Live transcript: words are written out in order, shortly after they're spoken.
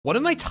One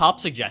of my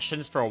top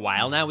suggestions for a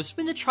while now has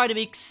been to try to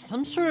make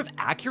some sort of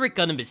accurate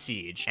gun in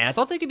Besiege, and I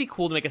thought that could be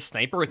cool to make a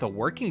sniper with a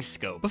working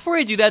scope. Before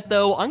I do that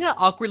though, I'm gonna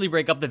awkwardly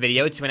break up the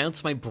video to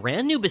announce my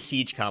brand new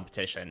Besiege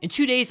competition. In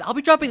 2 days, I'll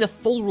be dropping the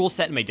full rule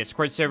set in my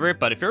Discord server,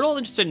 but if you're at all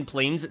interested in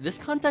planes, this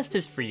contest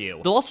is for you.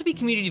 There'll also be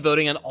community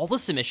voting on all the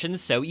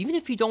submissions, so even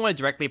if you don't want to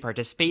directly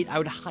participate, I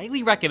would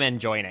highly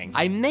recommend joining.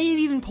 I may have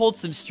even pulled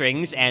some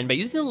strings, and by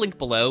using the link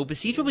below,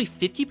 Besiege will be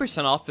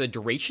 50% off for the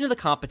duration of the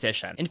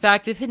competition. In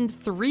fact, I've hidden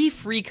 3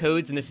 free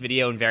codes in this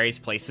video in various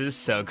places,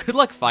 so good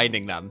luck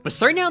finding them. But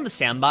starting out in the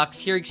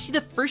sandbox here, you can see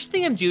the first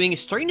thing I'm doing is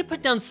starting to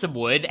put down some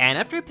wood, and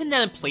after I pin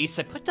that in place,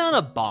 I put down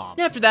a bomb.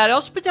 And after that, I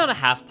also put down a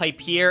half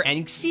pipe here, and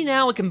you can see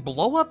now I can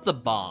blow up the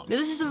bomb. Now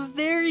this is a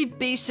very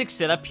basic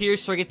setup here,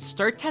 so I get to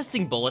start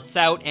testing bullets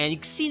out, and you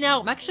can see now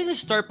I'm actually going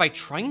to start by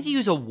trying to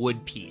use a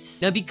wood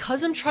piece. Now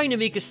because I'm trying to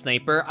make a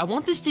sniper, I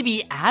want this to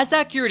be as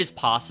accurate as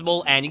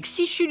possible, and you can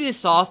see shooting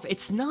this off,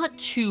 it's not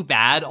too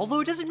bad, although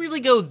it doesn't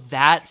really go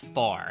that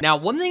far. Now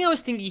one thing I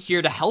was thinking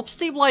here to help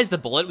stabilize the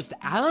bullet was to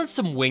add on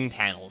some wing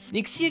panels. And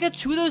you can see I got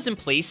 2 of those in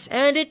place,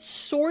 and it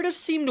sort of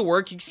seemed to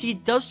work. You can see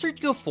it does start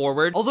to go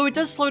forward, although it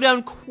does slow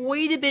down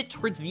quite a bit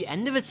towards the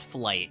end of its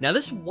flight. Now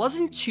this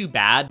wasn't too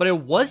bad, but I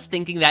was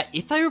thinking that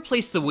if I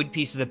replace the wood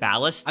piece with a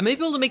ballast, I might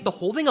be able to make the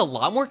whole thing a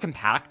lot more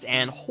compact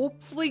and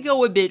hopefully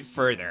go a bit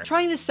further.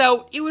 Trying this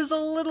out, it was a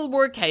little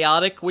more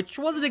chaotic, which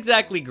wasn't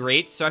exactly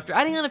great, so after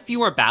adding on a few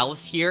more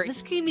ballasts here,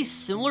 this gave me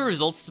similar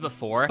results to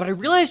before, but I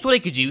realized what I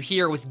could do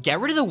here was get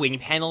rid of the wing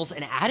panels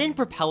and add in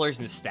propellers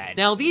instead.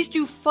 Now these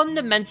do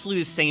fundamentally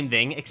the same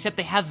thing, except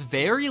they have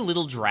very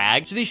little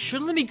drag, so they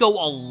should let me go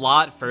a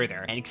lot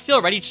further. And you can see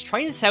already, just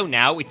trying this out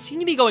now, it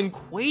seemed to be going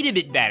quite a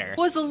bit better. It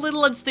was a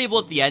little unstable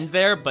at the end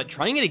there, but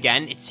trying it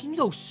again, it seemed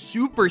to go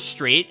super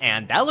straight,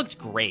 and that looked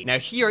great. Now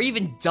here, I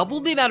even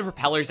doubled the amount of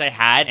propellers I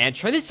had, and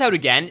try this out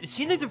again, it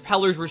seemed like the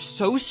propellers were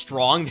so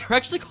strong, they were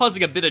actually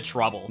causing a bit of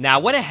trouble. Now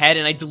I went ahead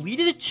and I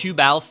deleted the 2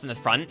 ballasts in the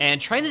front, and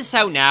trying this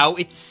out now,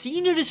 it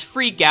seemed to just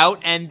freak out,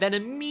 and then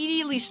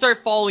immediately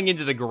start falling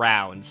into the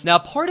ground. Now,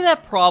 part of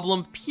that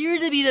problem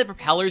appeared to be that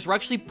propellers were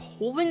actually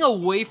pulling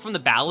away from the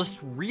ballast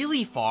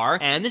really far,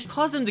 and this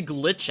caused them to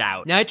glitch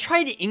out. Now, I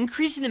tried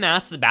increasing the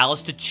mass of the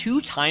ballast to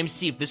 2 times to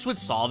see if this would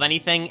solve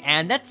anything,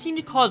 and that seemed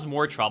to cause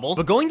more trouble.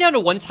 But going down to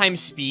 1 time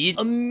speed,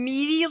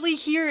 immediately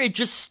here, it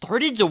just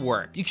started to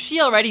work. You can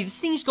see already, this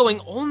thing's going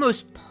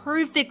almost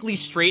perfectly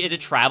straight as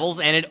it travels,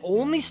 and it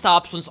only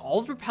stops once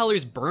all the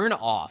propellers burn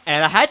off.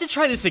 And I had to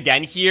try this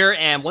again here,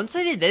 and once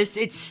I did this,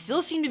 it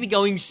still seemed to be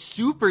going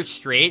super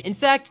straight. In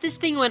fact, this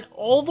thing went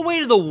all the way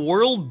to the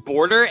world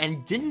border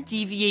and didn't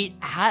deviate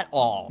at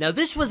all. Now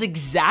this was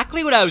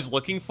exactly what I was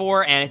looking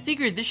for, and I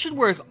figured this should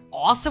work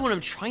awesome when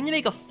I'm trying to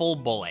make a full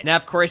bullet. Now,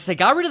 of course, I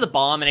got rid of the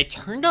bomb and I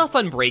turned off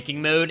unbreaking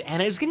mode,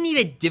 and I was gonna need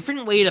a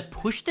different way to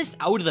push this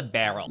out of the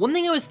barrel. One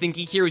thing I was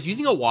thinking here was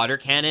using a water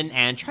cannon,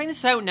 and trying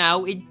this out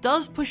now, it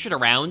does push it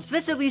around, so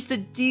that's at least a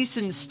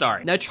decent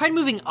start. Now, I tried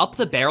moving up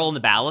the barrel and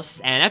the ballast,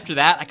 and after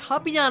that, I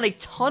copied on a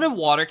ton of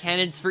water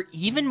cannons for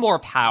even more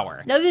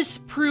power. Now, this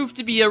proved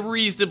to be a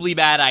reasonably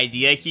bad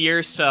idea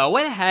here, so I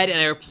went ahead and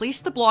I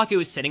replaced the block it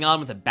was sitting on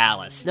with a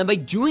ballast. Now, by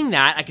doing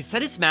that, I can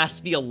set its mass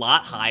to be a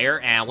lot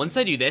higher, and once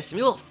I do this, I'm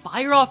able to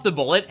fire off the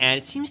bullet, and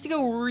it seems to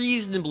go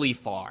reasonably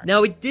far.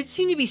 Now, it did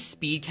seem to be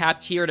speed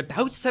capped here at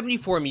about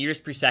 74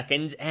 meters per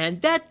second,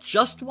 and that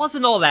just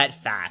wasn't all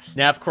that fast.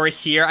 Now, of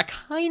course, here, I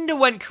kinda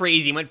went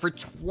crazy, went for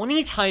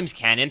 20 times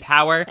cannon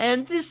power,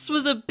 and this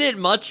was a bit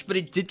much, but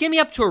it did get me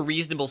up to a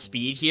reasonable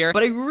speed here,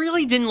 but I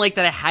really didn't like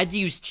that I had to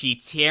use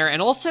cheats here, and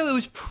also it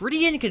was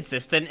pretty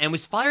inconsistent and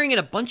was firing in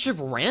a bunch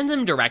of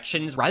random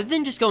directions rather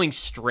than just going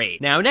straight.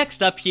 Now,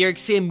 next up here, you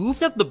can see I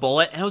moved up the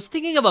bullet, and I was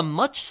thinking of a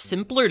much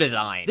simpler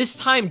design. This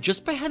time,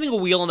 just by having a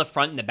wheel on the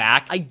front and the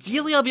back,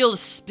 ideally I'll be able to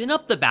spin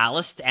up the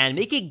ballast and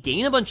make it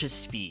gain a bunch of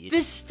speed.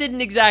 This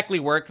didn't exactly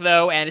work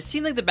though, and it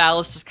seemed like the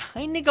ballast was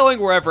kinda going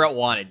wherever it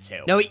wanted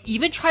to. Now, I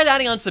even tried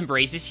adding on some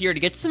braces here to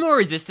get some more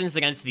resistance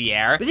against the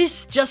air, but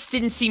this just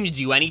didn't seem to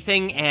do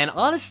anything, and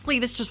honestly,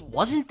 this just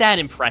wasn't that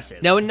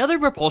impressive. Now, another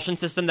propulsion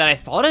system that I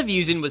thought of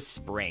using was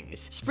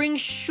springs.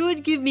 Springs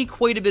should give me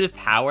quite a bit of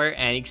power,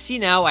 and you can see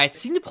now I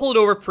seem to pull it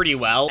over pretty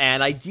well,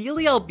 and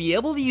ideally I'll be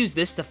able to use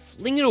this to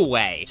fling it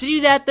away. To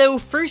do that though,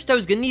 first I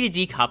was gonna need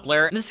a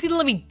decoupler, and this is gonna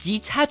let me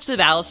detach the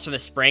ballast from the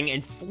spring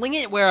and fling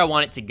it where I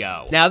want it to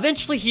go. Now,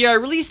 eventually here, I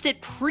released it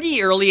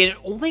pretty early, and it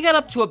only got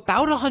up to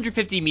about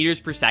 150 meters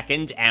per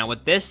second, and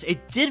with this,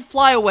 it did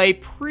fly away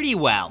pretty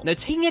well. Now,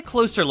 taking a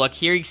closer look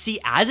here, you can see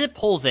as it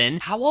pulls in,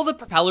 how all the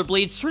propeller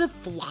blades sort of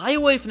fly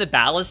away from the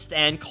ballast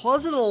and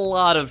cause it a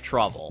lot of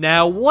trouble.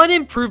 Now, one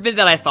improvement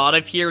that I thought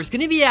of here was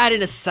gonna be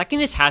adding a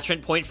second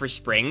attachment point for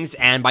springs,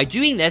 and by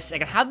doing this, I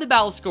can have the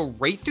ballast go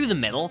right through the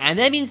middle, and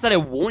that means that I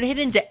won't hit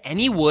into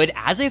any wood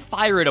as I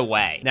fire it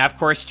away. Now, of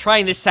course,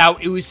 trying this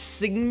out, it was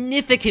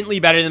significantly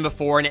better than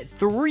before, and at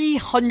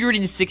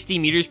 360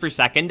 meters per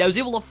second, I was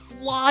able to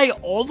fly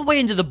all the way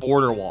into the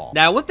border wall.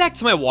 Now, I went back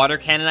to my water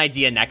cannon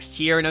idea next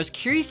here, and I was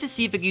curious to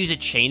see if I could use a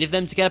chain of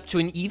them to get up to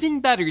an even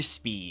better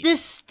speed.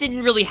 This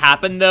didn't really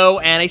happen, though,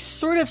 and I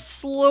sort of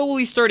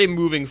slowly started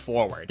moving moving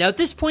forward. Now at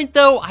this point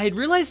though, I had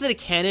realized that a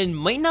cannon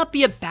might not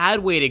be a bad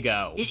way to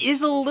go. It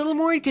is a little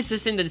more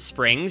inconsistent than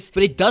springs,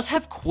 but it does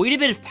have quite a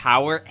bit of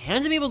power,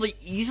 and I'm able to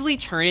easily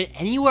turn it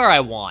anywhere I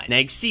want. Now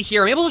you can see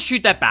here, I'm able to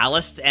shoot that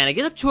ballast, and I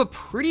get up to a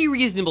pretty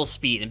reasonable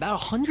speed, about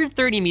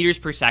 130 meters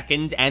per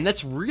second, and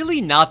that's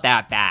really not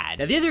that bad.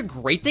 Now the other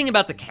great thing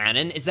about the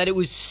cannon is that it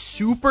was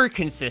super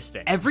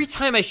consistent. Every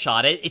time I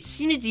shot it, it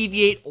seemed to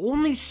deviate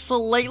only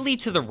slightly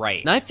to the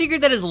right. Now I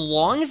figured that as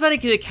long as that I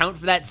could account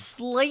for that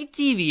slight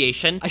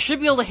deviation, I should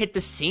be able to hit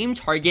the same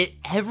target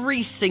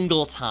every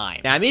single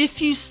time. Now I made a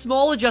few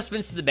small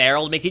adjustments to the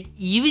barrel to make it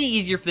even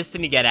easier for this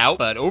thing to get out,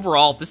 but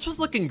overall, this was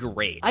looking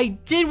great. I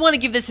did want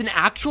to give this an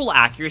actual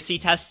accuracy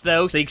test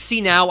though, so you can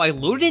see now I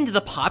loaded into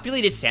the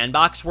populated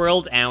sandbox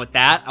world, and with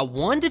that, I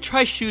wanted to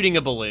try shooting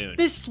a balloon.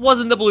 This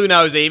wasn't the balloon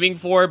I was aiming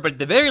for, but at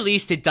the very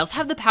least, it does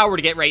have the power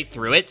to get right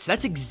through it, so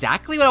that's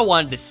exactly what I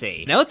wanted to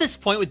see. Now at this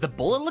point, with the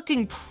bullet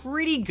looking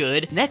pretty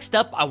good, next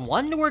up, I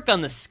wanted to work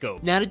on the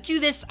scope. Now to do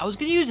this, I was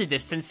going to use a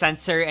distance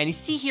sensor, and you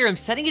see here, I'm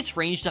setting its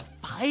range to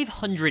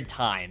 500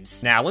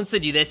 times. Now, once I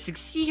do this, you can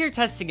see here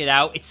testing it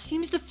out, it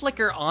seems to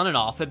flicker on and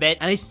off a bit,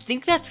 and I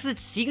think that's because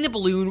it's seeing the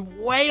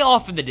balloon way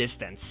off in the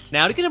distance.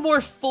 Now, to get a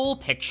more full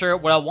picture,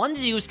 what I wanted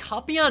to do is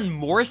copy on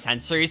more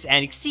sensors,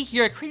 and you can see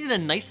here, I created a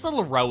nice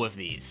little row of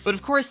these. But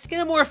of course, to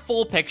get a more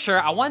full picture,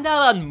 I wanted to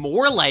add on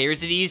more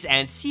layers of these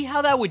and see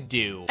how that would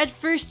do. At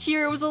first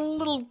here, it was a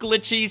little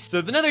glitchy, so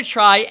with another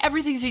try,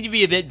 everything seemed to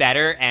be a bit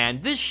better,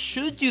 and this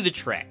should do the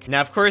trick.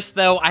 Now, of course,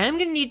 though, I am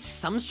going to need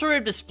some sort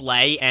of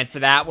display, and for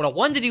that, what I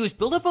wanted to do is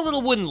build up a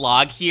little wooden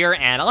log here,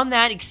 and on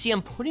that, you can see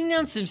I'm putting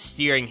down some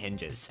steering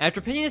hinges.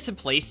 After putting this in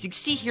place, you can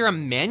see here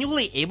I'm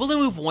manually able to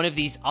move one of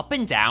these up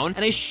and down,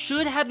 and I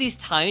should have these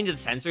tied into the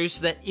sensors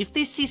so that if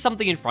they see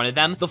something in front of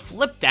them, they'll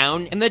flip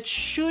down, and that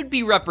should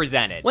be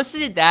represented. Once I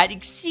did that, you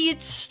can see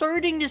it's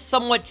starting to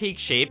somewhat take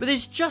shape, but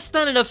there's just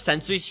not enough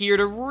sensors here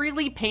to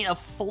really paint a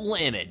full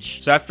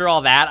image. So after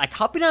all that, I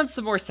copied on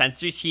some more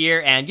sensors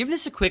here, and giving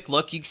this a quick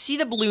look, you can see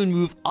the balloon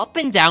move up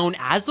and down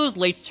as those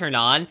lights turn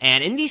on,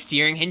 and in these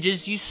steering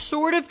hinges, you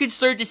sort of could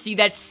start to see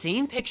that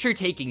same picture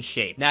taking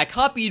shape. Now, I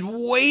copied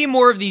way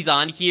more of these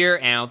on here,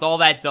 and with all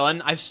that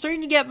done, I'm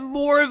starting to get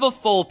more of a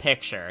full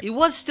picture. It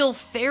was still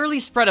fairly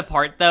spread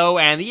apart though,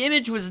 and the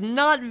image was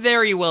not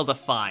very well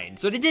defined.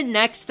 So what I did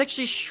next is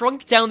actually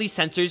shrunk down these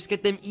sensors to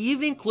get them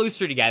even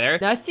closer together.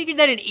 Now, I figured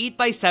that an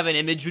 8x7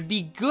 image would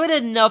be good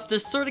enough to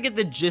sort of get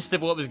the gist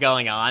of what was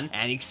going on,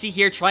 and you can see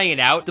here trying it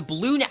out, the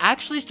balloon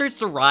actually starts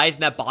to rise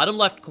in that bottom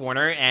left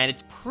corner, and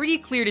it's pretty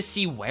clear to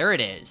see where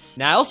it is.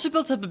 Now, I also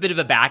built up a bit of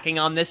a backing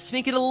on this to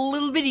make it a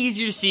little bit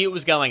easier to see what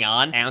was going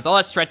on, and with all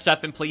that stretched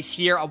up in place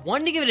here, I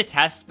wanted to give it a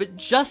test, but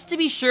just to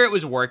be sure it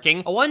was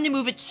working, I wanted to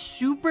move it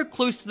super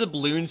close to the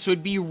balloon so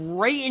it'd be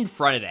right in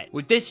front of it.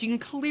 With this, you can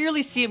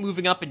clearly see it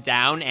moving up and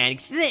down, and you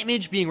can see the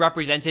image being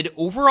represented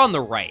over on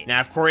the right. Now,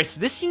 of course,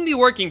 this seemed to be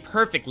working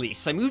perfectly,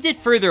 so I moved it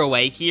further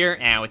away here,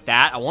 and with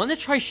that, I wanted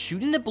to try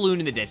shooting the balloon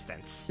in the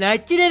distance. Now, I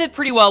did have it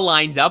pretty well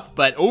lined up,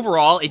 but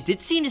overall, it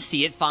did seem to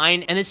see it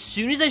fine, and as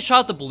soon as I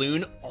shot the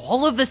balloon,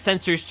 all of the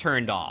sensors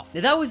turned off.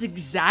 Now, that was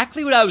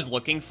exactly what I was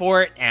looking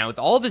for, and with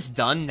all this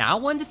done, now I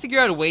wanted to figure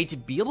out a way to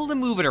be able to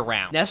move it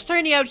around. Now,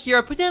 starting out here,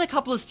 I put down a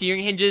couple of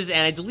steering hinges,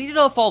 and I deleted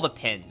off all the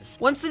pins.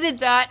 Once I did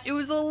that, it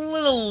was a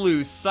little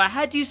loose, so I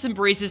had to use some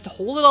braces to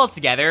hold it all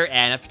together,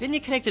 and after getting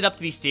it connected up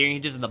to these steering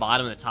hinges on the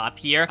bottom and the top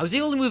here, I was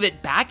able to move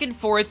it back and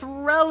forth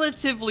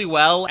relatively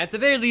well. At the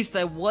very least,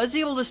 I was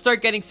able to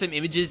start getting some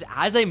images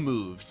as I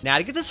moved. Now,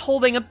 to get this whole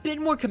thing a bit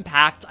more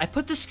compact, I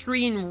put the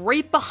screen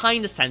right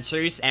behind the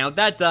sensors, and with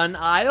that done,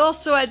 I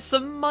also had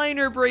some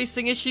minor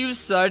bracing issues,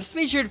 so I just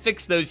made sure to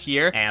fix those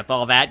here, and with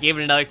all that, gave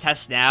it another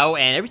test now,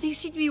 and everything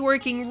seemed to be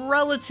working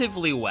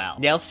relatively well.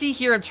 Now, see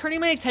here, I'm turning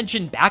my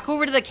attention back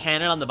over to the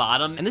cannon on the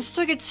bottom, and this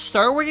took it to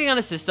start working on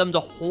a system to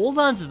hold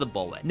onto the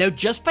bullet. Now,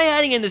 just by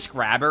adding in this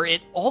grabber,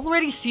 it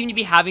already seemed to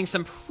be having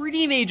some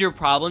pretty major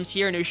problems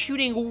here, and it was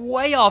shooting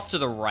way off to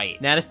the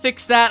right. Now, to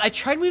fix that, I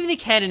tried moving the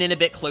cannon in a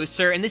bit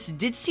closer, and this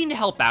did seem to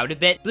help out a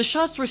bit, but the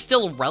shots were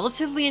still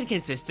relatively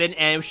inconsistent,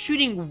 and it was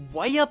shooting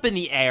way up in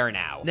the air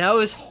now. Now, I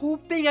was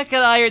hoping I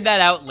could iron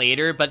that out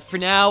later, but for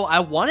now, I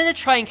wanted to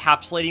try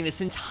encapsulating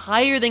this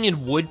entire thing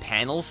in wood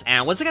panels,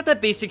 and once I got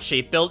that basic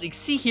shape built, you can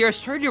see here, I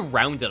started to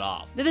round it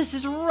off. Now, this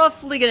is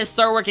roughly going to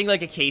start working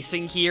like a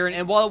casing here,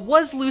 and while it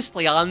was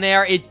loosely on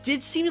there, it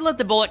did seem to let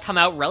the bullet come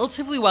out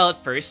relatively well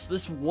at first, so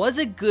this was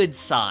a good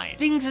sign.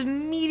 Things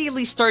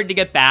immediately started to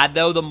get bad,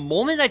 though, the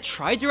moment I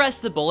tried to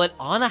rest the bullet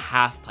on a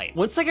half pipe.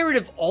 Once I got rid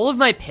of all of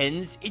my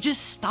pins, it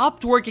just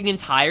stopped working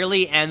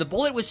entirely, and the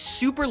bullet was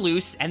super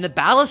loose, and the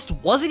ballast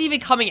wasn't even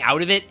coming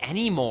out of it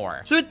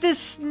anymore. So with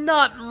this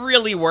not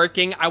really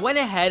working, I went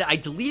ahead, I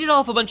deleted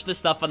off a bunch of the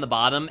stuff on the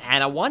bottom,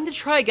 and I wanted to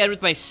try again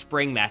with my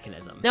spring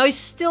mechanism. Now, I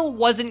still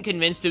wasn't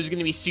convinced it was going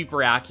to be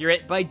super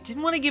accurate, but I did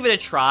want to give it a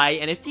try,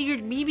 and I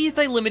figured maybe if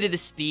I limited the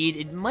speed,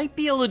 it might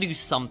be able to do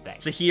something.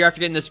 So here, after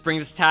getting the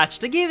springs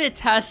attached, I gave it a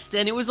test,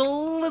 and it was a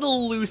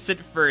little loose at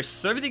first,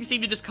 so everything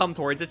seemed to just come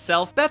towards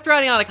itself. But after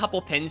adding on a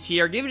couple pins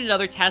here, gave it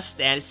another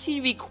test, and it seemed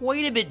to be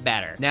quite a bit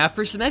better. Now,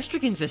 for some extra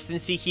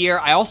consistency here,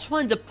 I also also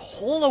wanted to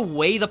pull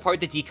away the part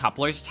the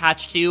decoupler is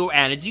attached to,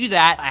 and to do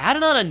that, I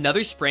added on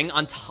another spring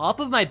on top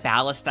of my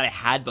ballast that I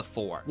had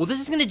before. What this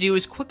is going to do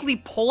is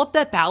quickly pull up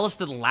that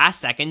ballast at the last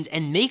second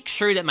and make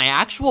sure that my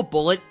actual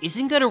bullet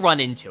isn't going to run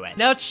into it.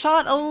 Now, it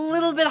shot a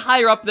little bit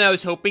higher up than I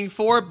was hoping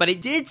for, but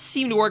it did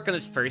seem to work on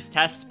this first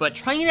test, but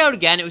trying it out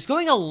again, it was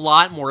going a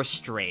lot more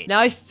straight. Now,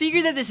 I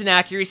figured that this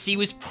inaccuracy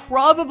was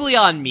probably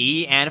on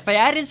me, and if I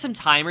add in some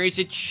timers,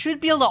 it should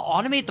be able to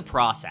automate the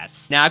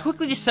process. Now, I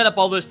quickly just set up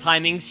all those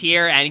timings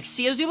here, and you can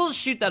see I was able to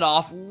shoot that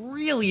off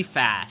really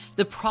fast.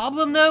 The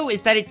problem, though,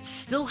 is that it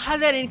still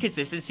had that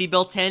inconsistency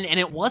built in, and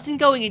it wasn't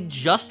going in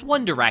just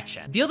one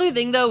direction. The other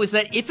thing, though, is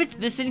that if it's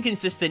this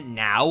inconsistent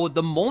now,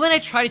 the moment I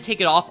try to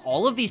take it off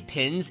all of these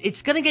pins,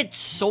 it's gonna get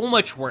so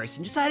much worse.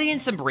 And just adding in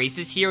some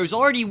braces here was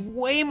already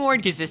way more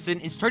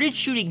inconsistent and started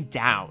shooting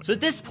down. So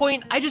at this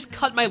point, I just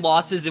cut my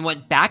losses and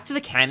went back to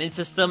the cannon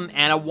system,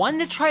 and I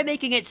wanted to try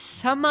making it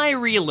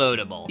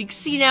semi-reloadable. You can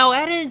see now,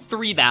 I added in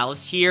 3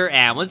 ballasts here,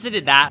 and once I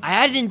did that, I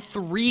added in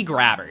 3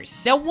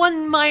 grabbers. Now,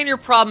 one minor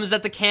problem is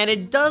that the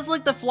cannon does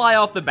like to fly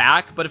off the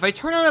back, but if I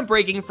turn on a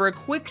braking for a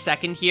quick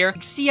second here, you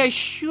can see I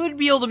should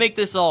be able to make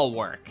this all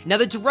work. Now,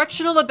 the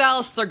direction all the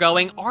ballasts are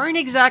going aren't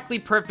exactly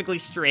perfectly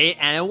straight,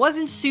 and I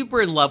wasn't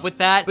super in love with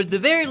that, but at the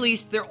very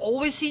least, there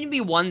always seemed to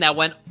be one that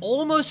went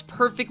almost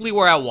perfectly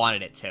where I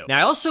wanted it to. Now,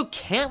 I also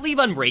can't leave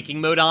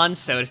unbraking mode on,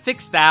 so to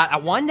fix that, I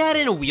wanted to add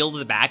in a wheel to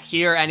the back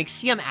here, and you can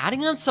see I'm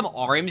adding on some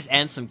arms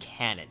and some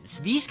cannons.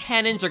 These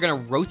cannons are gonna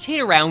rotate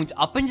around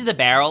up into the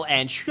barrel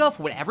and shoot off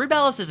whatever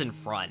ballast is in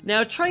front.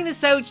 Now, trying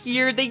this out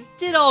here, they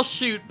did all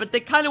shoot, but they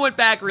kind of went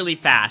back really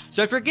fast.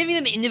 So after giving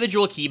them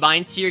individual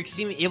keybinds here, you can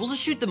see me able to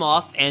shoot them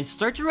off and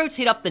start to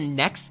rotate up the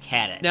next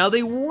cannon. Now,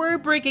 they were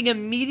breaking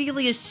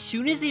immediately as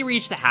soon as they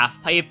reached the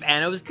half pipe,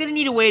 and I was gonna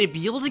need a way to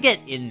be able to get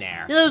in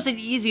there. Now, that was an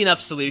easy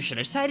enough solution.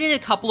 I set in a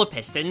couple of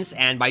pistons,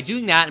 and by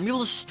doing that, I'm able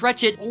to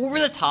stretch it over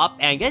the top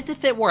and get it to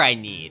fit where I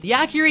need. The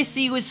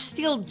accuracy was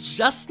still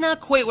just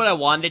not quite what I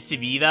wanted it to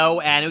be, though,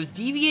 and it was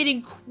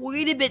deviating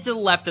quite a bit to the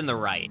left and the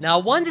right. Now,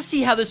 I wanted to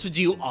see how this would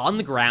do on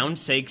the ground,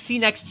 so you can see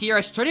next here,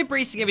 I started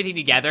bracing everything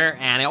together,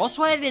 and I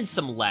also added in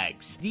some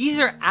legs. These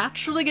are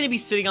actually going to be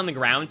sitting on the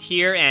ground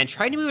here, and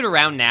trying to move it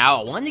around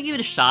now, I wanted to give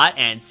it a shot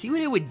and see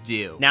what it would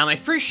do. Now, my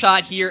first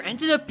shot here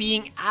ended up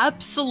being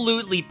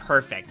absolutely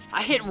perfect.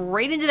 I hit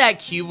right into that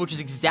cube, which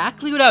is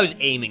exactly what I was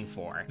aiming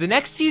for. The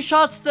next few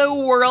shots,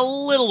 though, were a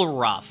little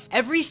rough.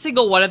 Every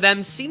single one of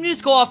them seemed to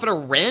just go off in a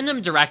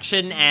random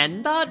direction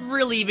and not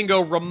really even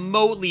go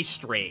remotely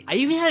straight. I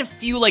even had a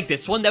few like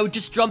this one that would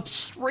just jump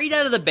straight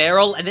out of the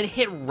barrel and then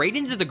hit right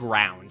into the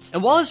ground.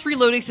 And while this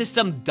reloading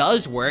system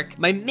does work,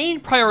 my main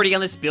priority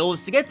on this build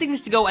is to get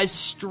things to go as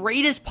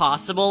straight as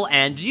possible,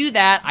 and to do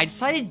that, I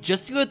decided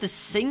just to go with the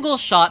single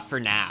shot for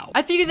now.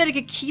 I figured that I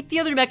could keep the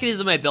other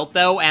mechanism I built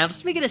though, and I'll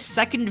just make it a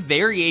second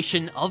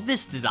variation of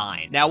this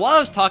design. Now, while I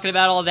was talking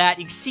about all that,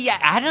 you can see I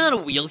added on a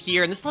wheel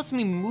here, and this lets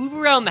me move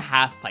around the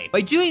half pipe.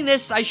 By doing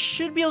this, I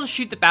should be able to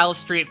shoot the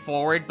ballast straight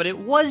forward, but it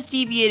was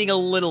deviating a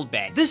little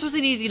bit. This was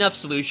an easy enough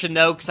solution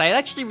though, because I had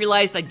actually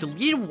realized I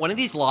deleted one of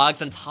these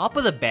logs on top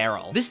of the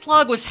barrel. This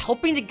log was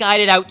helping to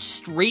guide it out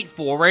straight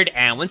forward,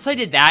 and once I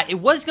did that, it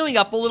was going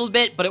up a little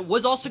bit, but it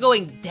was also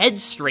going dead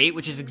straight,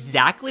 which is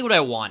exactly what I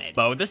wanted.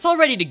 But with this all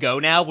ready to go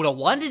now, what I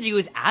wanted to do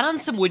is add on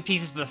some wood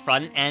pieces to the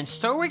front and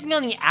start working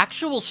on the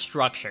actual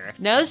structure.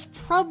 Now, this is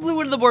probably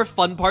one of the more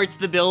fun parts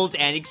of the build,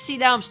 and you can see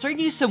now I'm starting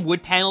to use some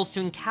wood panels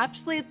to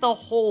encapsulate the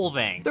whole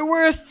thing. There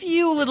were a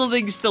few little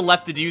things still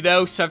left to do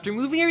though, so after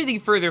moving everything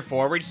further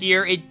forward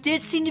here, it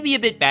did seem to be a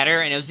bit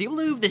better, and I was able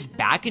to move this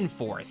back and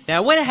forth. Now,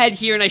 I went ahead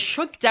here and I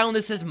shrunk down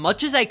this as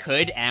much as I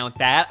could, and with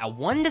that, I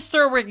wanted to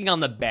start working on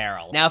the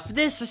barrel. Now, for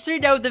this, I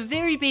started out with a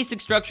very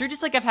basic structure,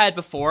 just like I've had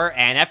before,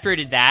 and after I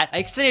did that, I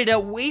extended it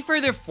out way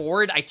further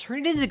forward, I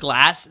turned it into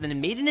glass, and then I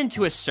made it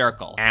into a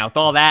circle. And with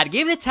all that, I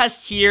gave it a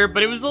test here,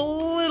 but it was a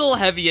little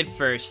heavy at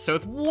first, so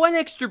with one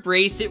extra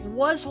brace, it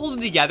was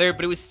holding together,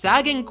 but it was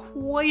sagging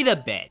quite a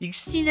bit. You can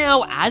see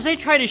now, as I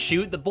try to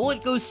shoot, the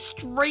bullet goes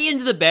straight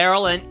into the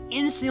barrel and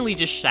instantly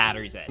just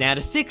shatters it. Now,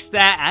 to fix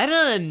that, I added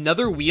on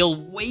another wheel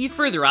way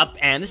further up,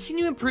 and this seemed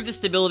to improve the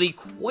stability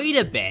quite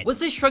a bit.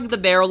 Once I shrunk the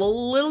barrel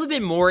a little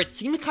bit more, it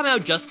seemed to come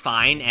out just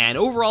fine, and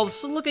overall,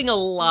 this was looking a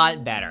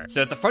lot better.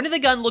 So at the front of the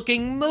gun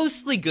looking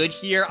mostly good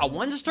here, I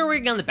wanted to start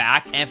working on the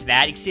back, and for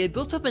that, you can see I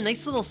built up a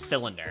nice little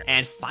cylinder.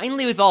 And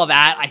finally, with all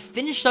that, I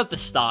finished up the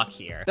stock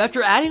here. But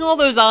after adding all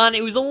those on,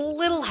 it was a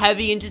little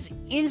heavy and just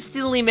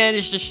instantly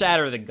managed to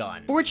shatter the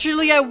gun.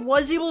 Fortunately, I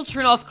was able to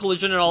turn off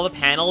collision on all the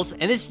panels,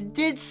 and this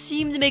did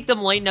seem to make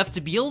them light enough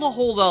to be able to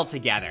hold it all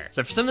together.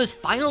 So for some of those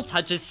final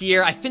touches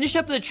here, I finished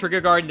up the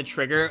trigger guard and the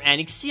trigger, and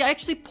you can see I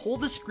actually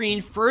pulled the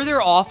screen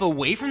further off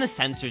away from the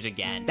sensors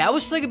again. That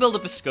was so I could build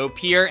up a scope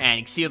here, and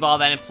you can see with all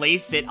that in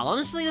place, it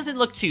honestly doesn't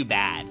look too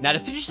bad. Now, to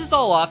finish this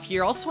all off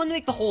here, I also want to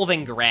make the whole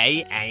thing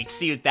gray, and you can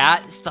see with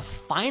that, it's the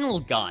final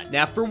gun.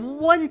 Now, for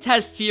one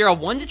test here, I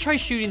wanted to try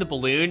shooting the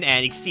balloon,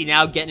 and you can see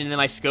now getting into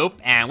my scope,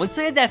 and once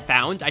I had that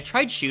found, I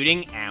tried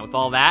shooting, and with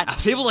all that, I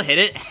was able to hit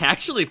it and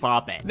actually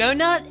pop it. Now,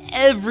 not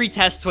every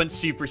test went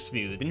super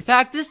smooth. smooth. In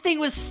fact, this thing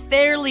was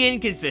fairly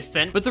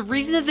inconsistent, but the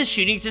reason that the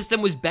shooting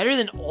system was better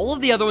than all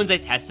of the other ones I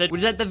tested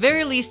was at the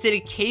very least it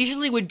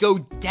occasionally would go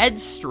dead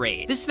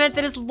straight. This meant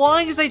that as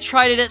long as I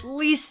tried it at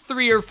least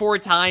 3 or 4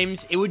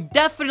 times, it would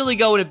definitely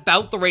go in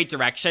about the right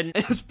direction,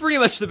 and it was pretty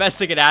much the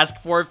best I could ask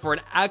for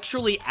an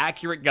actually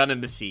accurate gun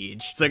in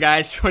Besiege. So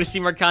guys, if you want to see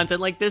more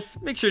content like this,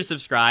 make sure to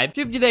subscribe. If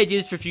you have new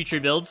ideas for future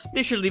builds,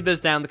 make sure to leave those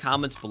down in the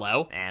comments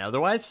below, and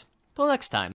otherwise, till next time.